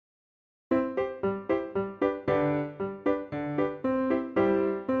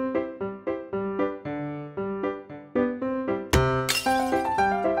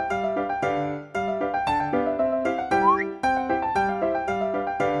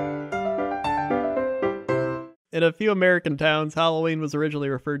In a few American towns, Halloween was originally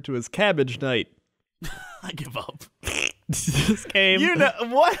referred to as Cabbage Night. I give up. This came. You know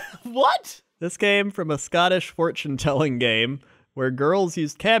what? What? This came from a Scottish fortune-telling game where girls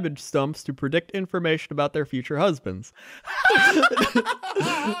used cabbage stumps to predict information about their future husbands.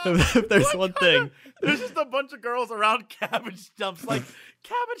 If there's one thing. There's just a bunch of girls around cabbage stumps, like,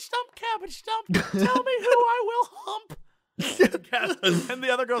 cabbage stump, tell me who I will hump. And the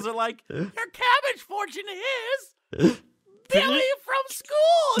other girls are like, your cabbage fortune is Billy from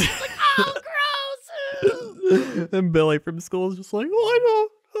school. And it's like, oh, gross. And Billy from school is just like, oh, I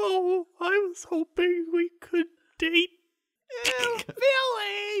don't know. I was hoping we could date. Ew,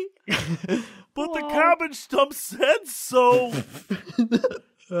 Billy. But the cabbage stump said so.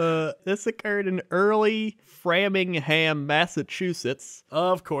 This occurred in early Framingham, Massachusetts.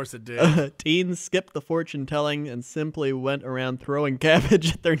 Of course it did. Teens skipped the fortune telling and simply went around throwing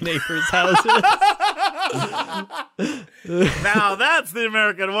cabbage at their neighbors' houses. Now that's the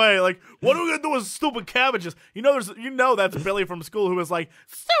American way. Like, what are we gonna do with stupid cabbages? You know that's Billy from school who was like,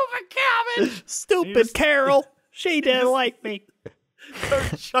 stupid cabbage, Stupid Carol. She didn't like me. They're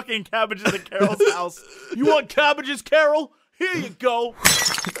chucking cabbages at Carol's house. You want cabbages, Carol? Here you go.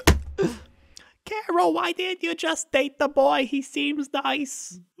 Carol, why didn't you just date the boy? He seems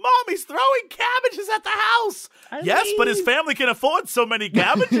nice. Mommy's throwing cabbages at the house. But his family can afford so many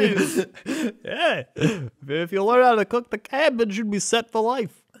cabbages. Yeah. If you learn how to cook the cabbage, you'd be set for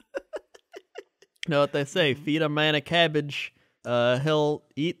life. You know what they say? Feed a man a cabbage, he'll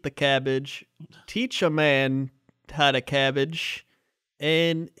eat the cabbage. Teach a man how to cabbage,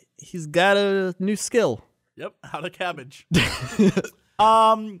 and he's got a new skill. Yep, how to cabbage.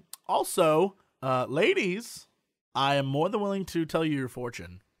 Also, ladies, I am more than willing to tell you your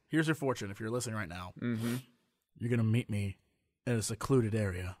fortune. Here's your fortune if you're listening right now. Mm-hmm. You're going to meet me in a secluded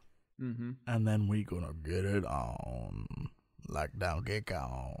area. Mm-hmm. And then we going to get it on. Like Donkey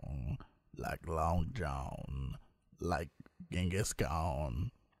Kong. Like Long John. Like Genghis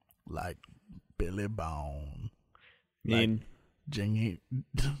Khan. Like Billy Bone. Mean Jimmy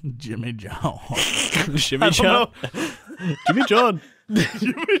John. Jimmy John. Jimmy John. Jimmy John.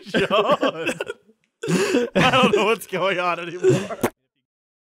 I don't know what's going on anymore.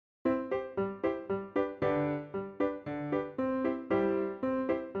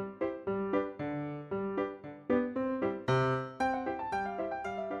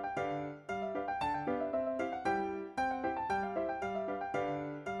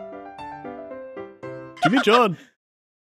 Jimmy John.